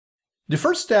The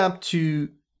first step to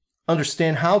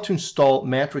understand how to install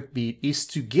Metricbeat is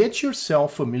to get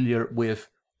yourself familiar with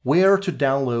where to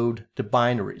download the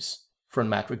binaries from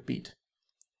Metricbeat.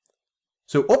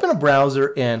 So open a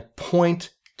browser and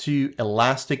point to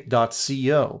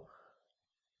elastic.co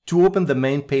to open the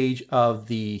main page of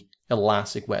the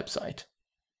Elastic website.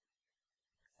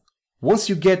 Once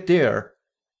you get there,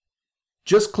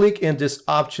 just click in this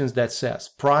options that says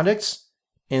Products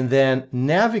and then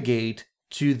navigate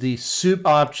to the sub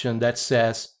option that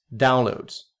says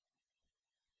Downloads.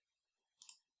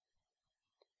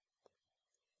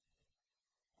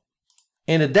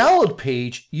 In the download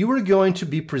page, you are going to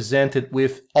be presented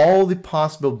with all the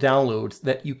possible downloads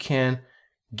that you can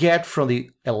get from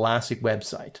the Elastic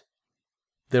website.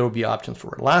 There will be options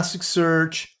for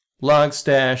Elasticsearch,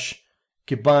 Logstash,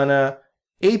 Kibana,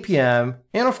 APM,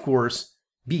 and of course,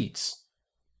 Beats.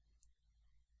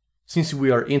 Since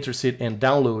we are interested in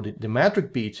downloading the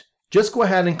Metricbeat, just go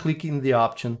ahead and click in the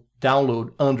option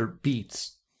Download under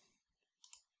Beats.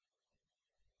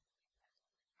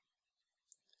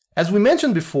 As we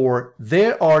mentioned before,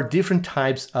 there are different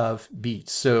types of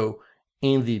beats. So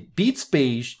in the Beats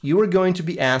page, you are going to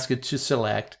be asked to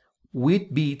select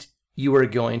which beat you are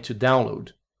going to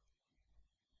download.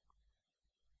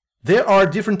 There are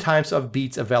different types of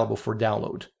beats available for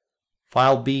download: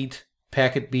 file beat,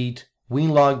 packet beat,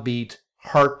 winlog beat,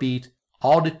 heartbeat,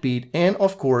 audit beat, and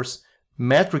of course,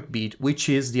 Metricbeat, which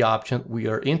is the option we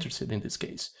are interested in this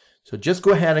case. So just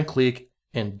go ahead and click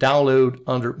and download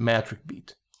under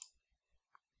Metricbeat.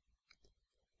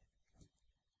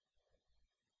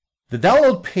 The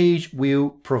download page will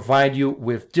provide you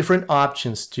with different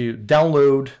options to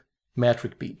download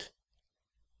Metricbeat.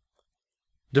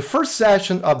 The first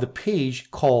section of the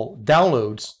page, called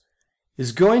Downloads,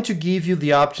 is going to give you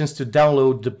the options to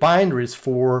download the binaries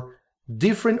for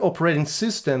different operating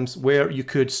systems where you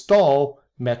could install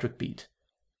Metricbeat.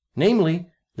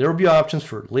 Namely, there will be options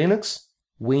for Linux,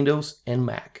 Windows, and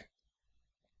Mac.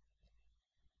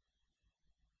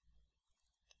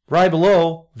 Right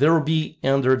below, there will be,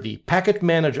 under the Packet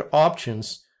Manager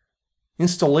options,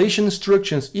 installation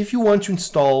instructions if you want to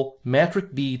install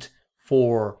Metricbeat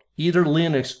for either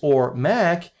Linux or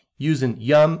Mac using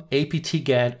yum,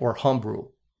 apt-get, or homebrew.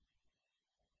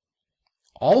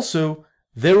 Also,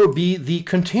 there will be the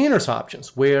containers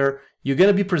options, where you're going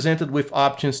to be presented with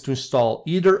options to install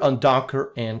either on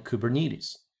Docker and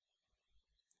Kubernetes.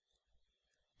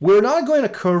 We're not going to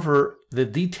cover the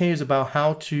details about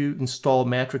how to install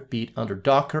Metricbeat under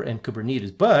Docker and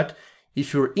Kubernetes, but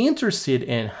if you're interested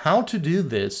in how to do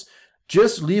this,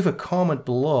 just leave a comment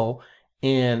below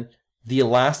and the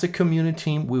Elastic community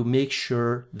team will make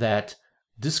sure that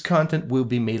this content will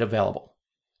be made available.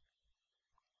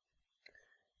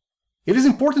 It is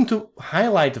important to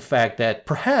highlight the fact that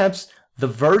perhaps the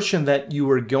version that you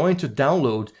are going to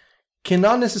download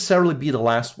cannot necessarily be the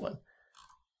last one.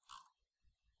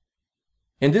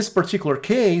 In this particular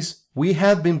case, we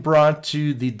have been brought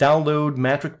to the download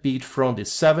Metricbeat from the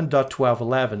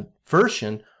 7.12.11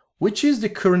 version, which is the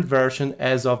current version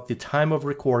as of the time of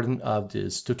recording of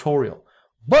this tutorial.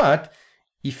 But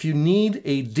if you need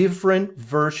a different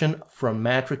version from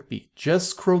Metricbeat, just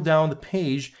scroll down the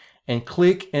page and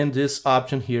click in this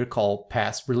option here called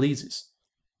Past Releases.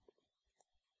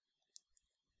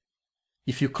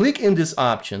 If you click in this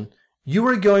option, you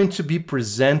are going to be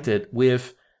presented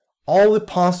with all the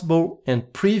possible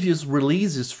and previous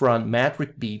releases from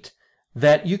Metricbeat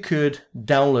that you could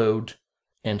download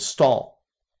and install.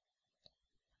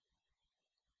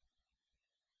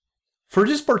 For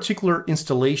this particular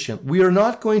installation, we are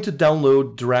not going to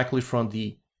download directly from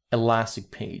the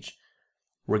Elastic page.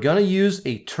 We're going to use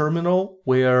a terminal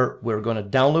where we're going to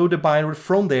download the binary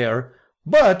from there,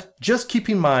 but just keep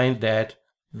in mind that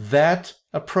that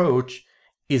approach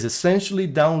is essentially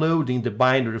downloading the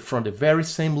binary from the very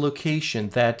same location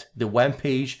that the web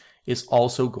page is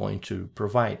also going to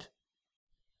provide.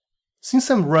 Since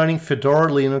I'm running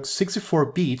Fedora Linux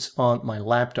 64 bits on my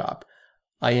laptop,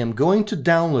 I am going to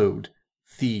download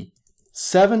the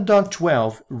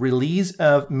 7.12 release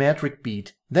of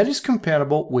Metricbeat that is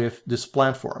compatible with this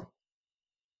platform.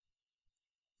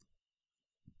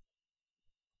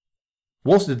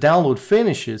 Once the download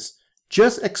finishes,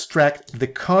 just extract the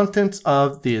contents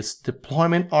of this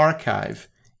deployment archive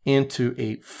into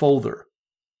a folder.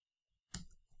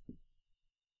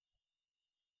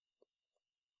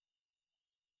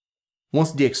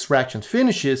 Once the extraction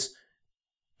finishes,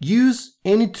 use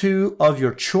any tool of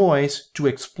your choice to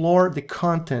explore the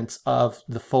contents of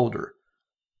the folder.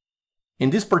 In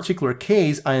this particular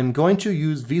case, I am going to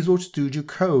use Visual Studio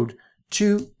Code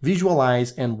to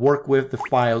visualize and work with the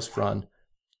files from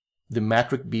the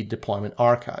Metricbeat deployment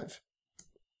archive.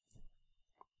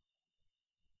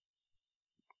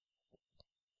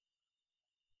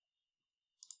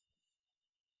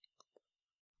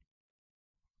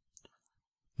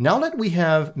 Now that we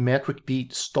have Metricbeat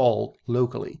installed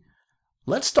locally,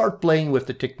 let's start playing with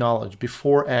the technology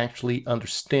before actually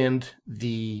understand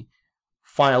the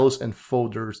files and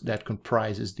folders that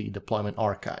comprises the deployment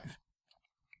archive.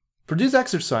 For this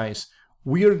exercise,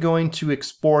 we are going to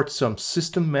export some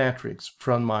system metrics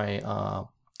from my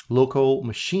local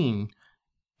machine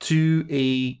to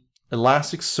a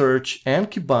Elasticsearch and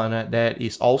Kibana that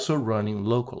is also running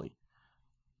locally.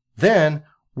 Then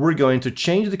we're going to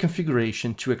change the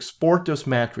configuration to export those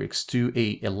metrics to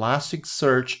a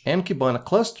Elasticsearch and Kibana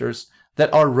clusters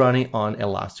that are running on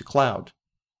Elastic Cloud.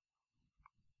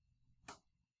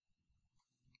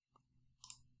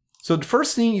 So the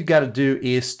first thing you got to do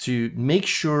is to make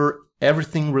sure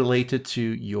everything related to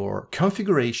your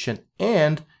configuration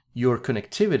and your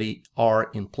connectivity are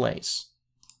in place.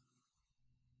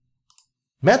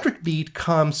 Metricbeat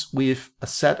comes with a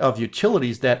set of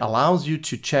utilities that allows you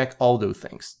to check all those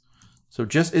things. So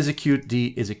just execute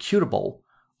the executable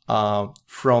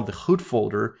from the root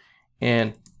folder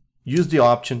and use the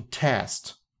option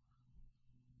test.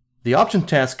 The option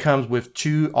test comes with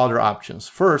two other options.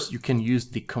 First, you can use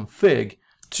the config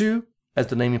to, as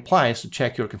the name implies, to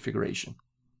check your configuration.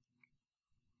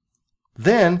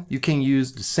 Then you can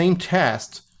use the same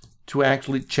test to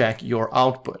actually check your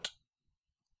output.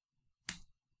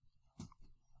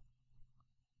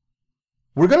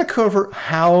 We're going to cover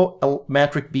how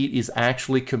Metricbeat is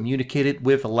actually communicated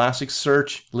with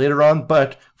Elasticsearch later on,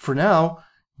 but for now,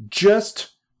 just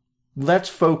let's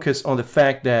focus on the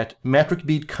fact that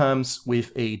Metricbeat comes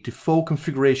with a default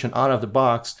configuration out of the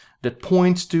box that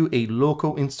points to a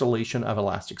local installation of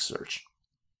Elasticsearch.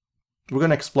 We're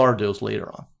going to explore those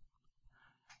later on.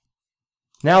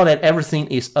 Now that everything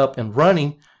is up and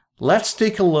running, let's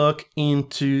take a look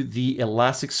into the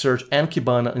Elasticsearch and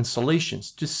Kibana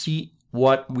installations to see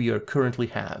what we currently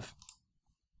have.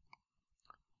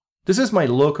 This is my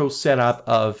local setup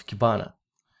of Kibana.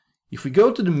 If we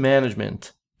go to the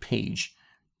management page,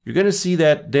 you're going to see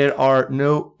that there are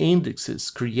no indexes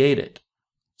created.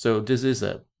 So this is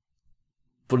a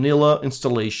vanilla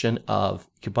installation of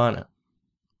Kibana.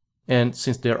 And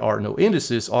since there are no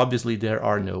indices, obviously there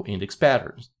are no index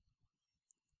patterns.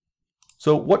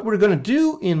 So what we're going to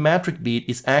do in Metricbeat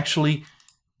is actually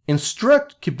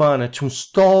instruct Kibana to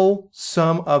install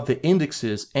some of the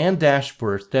indexes and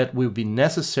dashboards that will be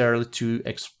necessary to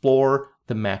explore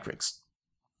the metrics.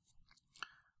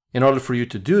 In order for you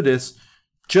to do this,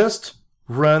 just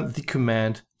run the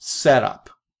command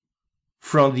setup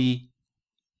from the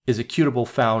executable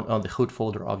found on the root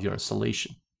folder of your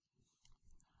installation.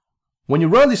 When you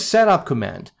run the setup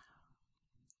command,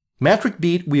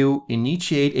 Metricbeat will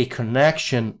initiate a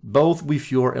connection both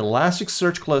with your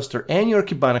Elasticsearch cluster and your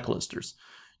Kibana clusters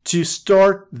to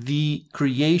start the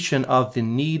creation of the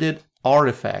needed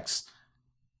artifacts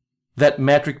that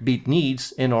Metricbeat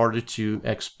needs in order to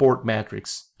export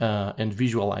metrics and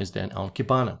visualize them on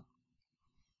Kibana.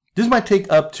 This might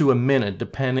take up to a minute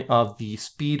depending on the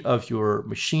speed of your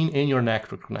machine and your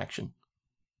network connection.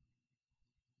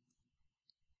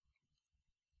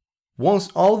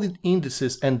 Once all the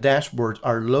indices and dashboards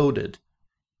are loaded,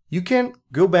 you can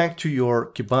go back to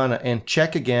your Kibana and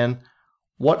check again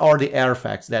what are the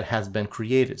artifacts that has been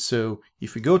created. So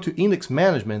if we go to index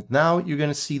management, now you're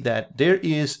going to see that there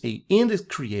is an index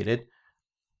created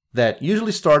that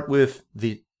usually starts with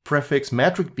the prefix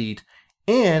Metricbeat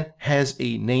and has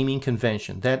a naming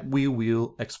convention that we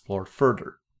will explore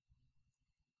further.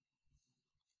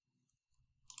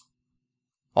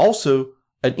 Also,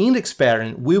 an index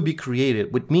pattern will be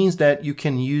created, which means that you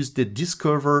can use the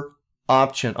Discover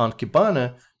option on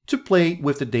Kibana to play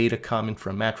with the data coming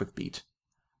from Metricbeat.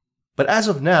 But as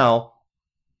of now,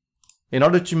 in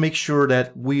order to make sure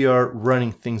that we are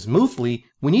running things smoothly,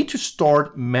 we need to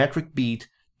start Metricbeat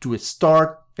to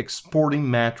start exporting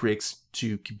metrics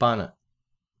to Kibana.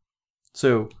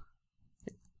 So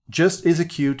just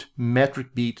execute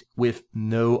Metricbeat with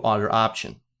no other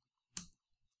option.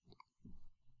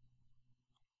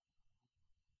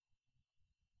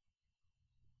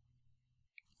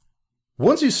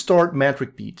 Once you start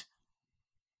Metricbeat,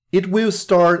 it will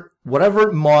start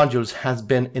whatever modules has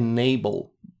been enabled,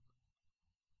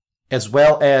 as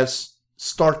well as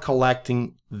start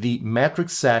collecting the metric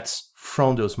sets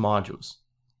from those modules.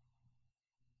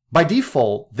 By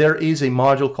default, there is a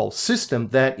module called System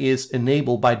that is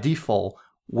enabled by default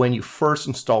when you first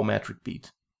install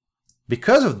Metricbeat.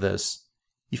 Because of this,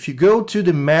 if you go to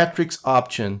the metrics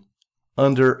option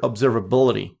under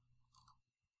Observability,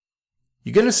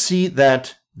 you're going to see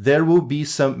that there will be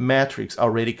some metrics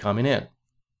already coming in.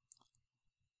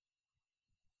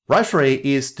 Rifle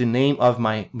is the name of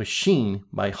my machine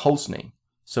by host name.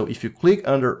 So if you click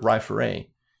under Rifle,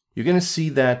 you're going to see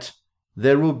that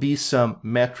there will be some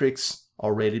metrics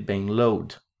already being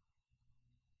loaded.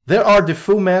 There are the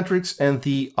full metrics and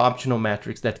the optional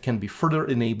metrics that can be further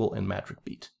enabled in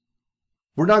Metricbeat.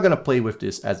 We're not going to play with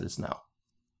this as is now.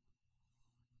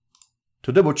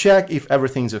 To double check if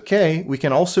everything's okay, we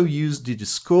can also use the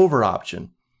Discover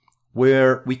option,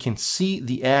 where we can see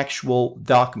the actual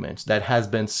documents that has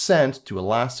been sent to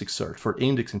Elasticsearch for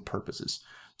indexing purposes.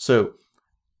 So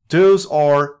those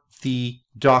are the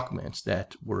documents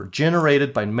that were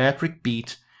generated by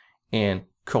Metricbeat and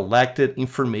collected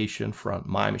information from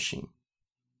my machine.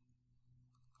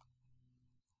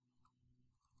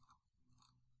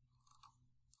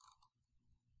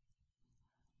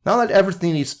 Now that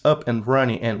everything is up and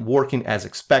running and working as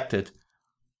expected,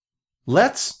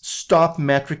 let's stop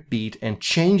Metricbeat and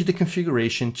change the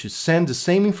configuration to send the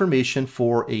same information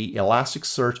for a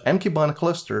Elasticsearch and Kibana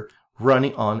cluster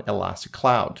running on Elastic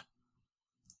Cloud.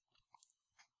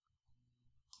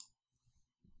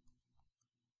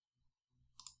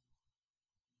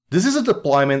 This is a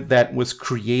deployment that was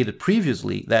created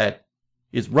previously that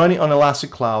is running on Elastic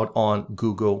Cloud on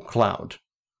Google Cloud.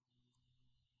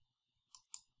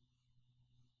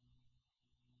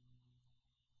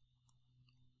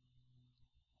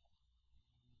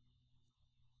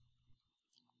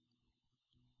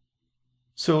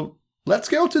 So let's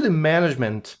go to the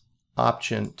management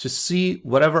option to see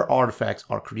whatever artifacts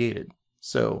are created.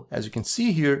 So as you can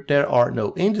see here, there are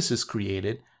no indices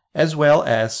created, as well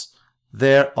as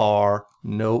there are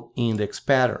no index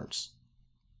patterns.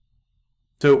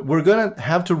 So we're going to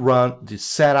have to run the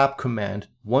setup command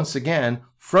once again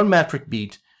from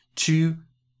Metricbeat to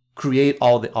create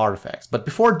all the artifacts. But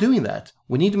before doing that,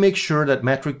 we need to make sure that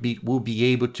Metricbeat will be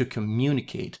able to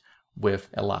communicate with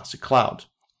Elastic Cloud.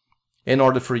 In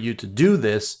order for you to do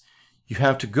this, you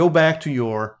have to go back to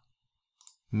your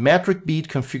Metricbeat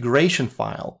configuration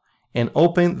file and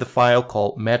open the file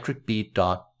called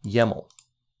metricbeat.yaml.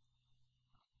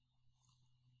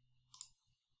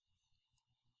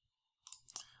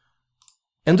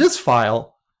 In this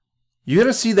file, you're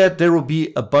going to see that there will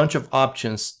be a bunch of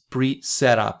options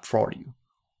pre-set up for you.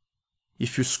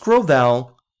 If you scroll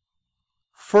down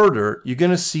further, you're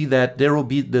going to see that there will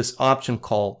be this option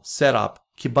called Setup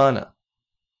Kibana.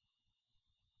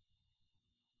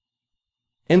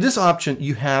 In this option,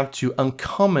 you have to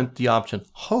uncomment the option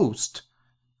Host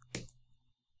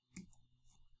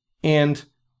and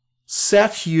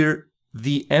set here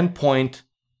the endpoint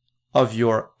of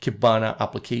your Kibana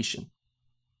application.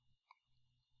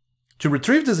 To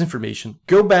retrieve this information,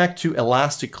 go back to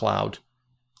Elastic Cloud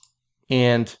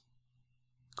and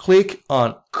click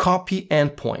on Copy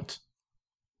Endpoint.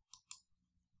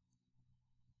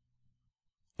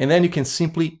 And then you can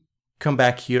simply come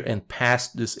back here and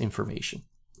paste this information.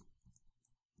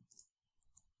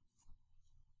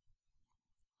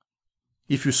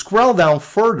 If you scroll down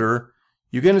further,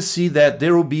 you're going to see that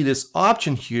there will be this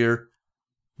option here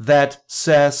that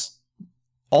says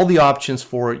all the options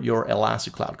for your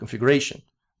Elastic Cloud configuration.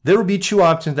 There will be two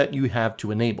options that you have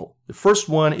to enable. The first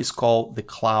one is called the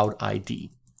Cloud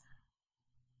ID.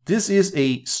 This is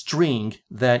a string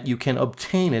that you can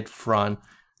obtain it from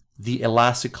the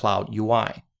Elastic Cloud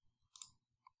UI.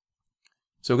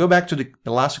 So go back to the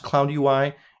Elastic Cloud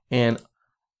UI, and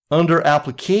under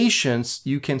Applications,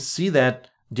 you can see that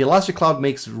the Elastic Cloud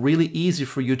makes it really easy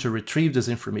for you to retrieve this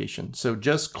information. So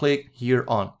just click here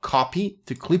on Copy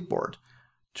to Clipboard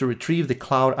to retrieve the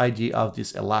Cloud ID of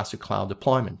this Elastic Cloud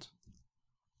deployment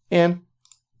and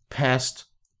paste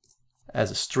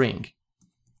as a string.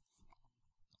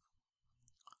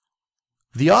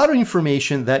 The other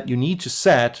information that you need to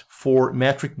set for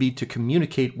Metricbeat to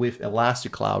communicate with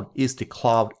Elastic Cloud is the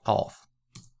Cloud Auth.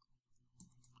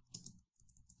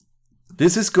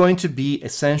 This is going to be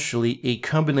essentially a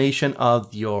combination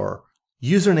of your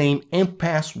username and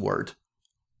password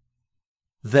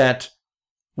that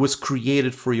was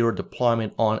created for your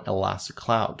deployment on Elastic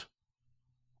Cloud.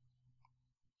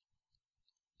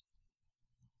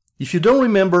 If you don't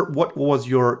remember what was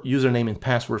your username and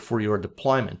password for your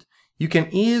deployment, you can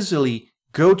easily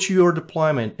go to your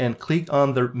deployment and click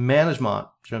on the Management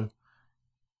option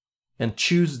and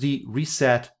choose the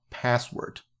Reset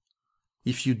Password.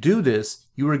 If you do this,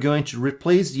 you are going to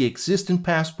replace the existing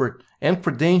password and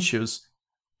credentials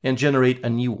and generate a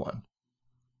new one.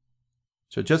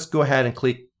 So just go ahead and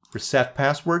click Reset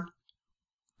Password,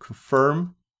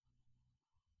 confirm,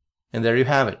 and there you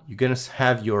have it. You're going to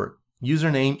have your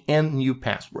username and new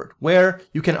password, where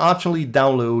you can optionally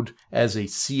download as a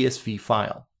CSV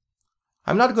file.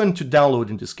 I'm not going to download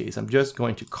in this case. I'm just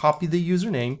going to copy the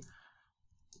username,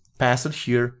 pass it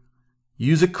here,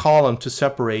 use a column to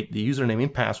separate the username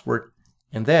and password,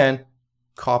 and then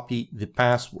copy the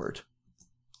password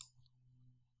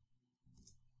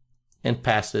and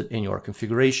pass it in your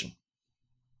configuration.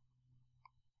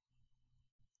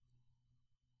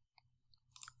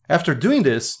 After doing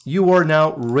this, you are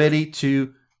now ready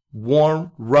to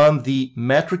run the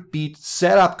Metricbeat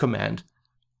setup command.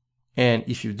 And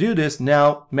if you do this,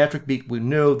 now Metricbeat will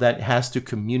know that it has to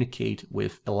communicate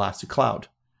with Elastic Cloud.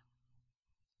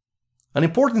 An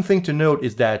important thing to note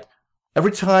is that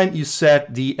every time you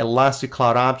set the Elastic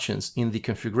Cloud options in the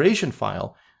configuration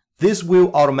file, this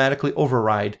will automatically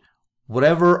override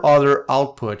whatever other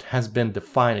output has been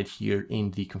defined here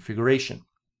in the configuration.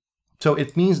 So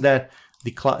it means that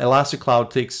the Elastic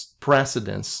Cloud takes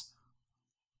precedence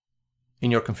in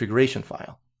your configuration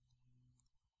file.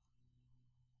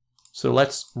 So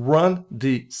let's run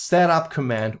the setup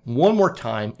command one more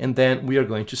time, and then we are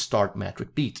going to start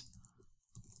Metricbeat.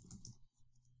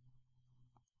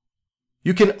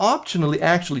 You can optionally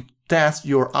actually test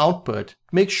your output,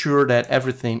 make sure that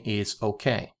everything is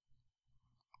okay.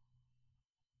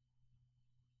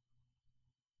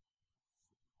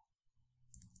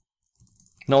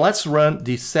 Now let's run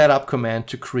the setup command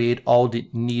to create all the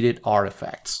needed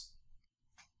artifacts.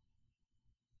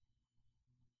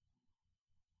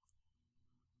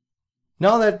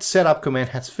 Now that setup command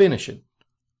has finished,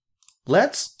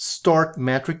 let's start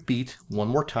Metricbeat one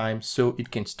more time so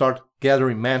it can start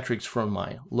gathering metrics from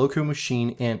my local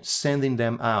machine and sending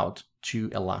them out to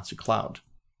Elastic Cloud.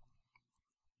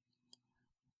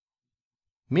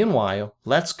 Meanwhile,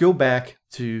 let's go back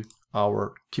to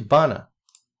our Kibana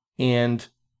and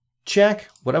check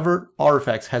whatever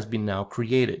artifacts has been now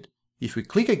created. If we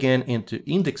click again into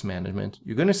index management,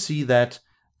 you're going to see that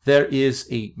there is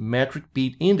a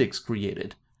Metricbeat index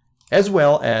created, as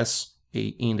well as a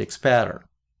index pattern.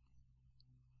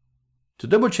 To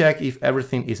double check if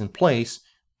everything is in place,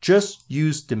 just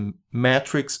use the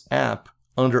Metrics app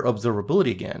under observability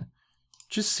again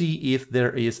to see if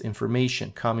there is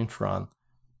information coming from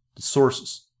the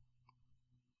sources.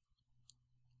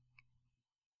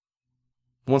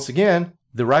 Once again,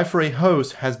 the right for a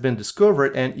host has been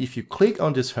discovered, and if you click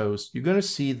on this host, you're going to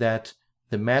see that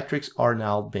the metrics are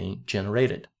now being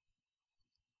generated.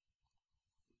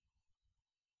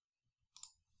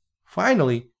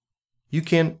 Finally, you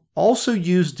can also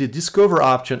use the Discover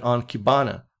option on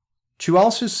Kibana to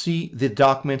also see the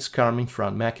documents coming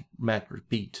from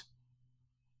Metricbeat.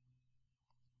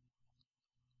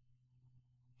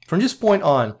 From this point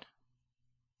on,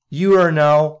 you are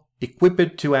now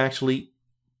equipped to actually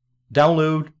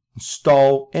download,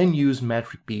 install, and use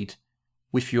Metricbeat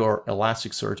with your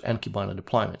Elasticsearch and Kibana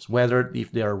deployments, whether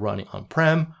if they are running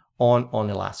on-prem or on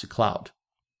Elastic Cloud.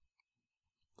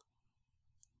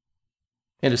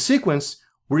 In the sequence,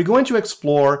 we're going to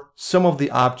explore some of the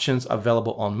options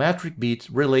available on Metricbeat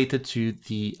related to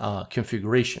the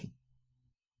configuration.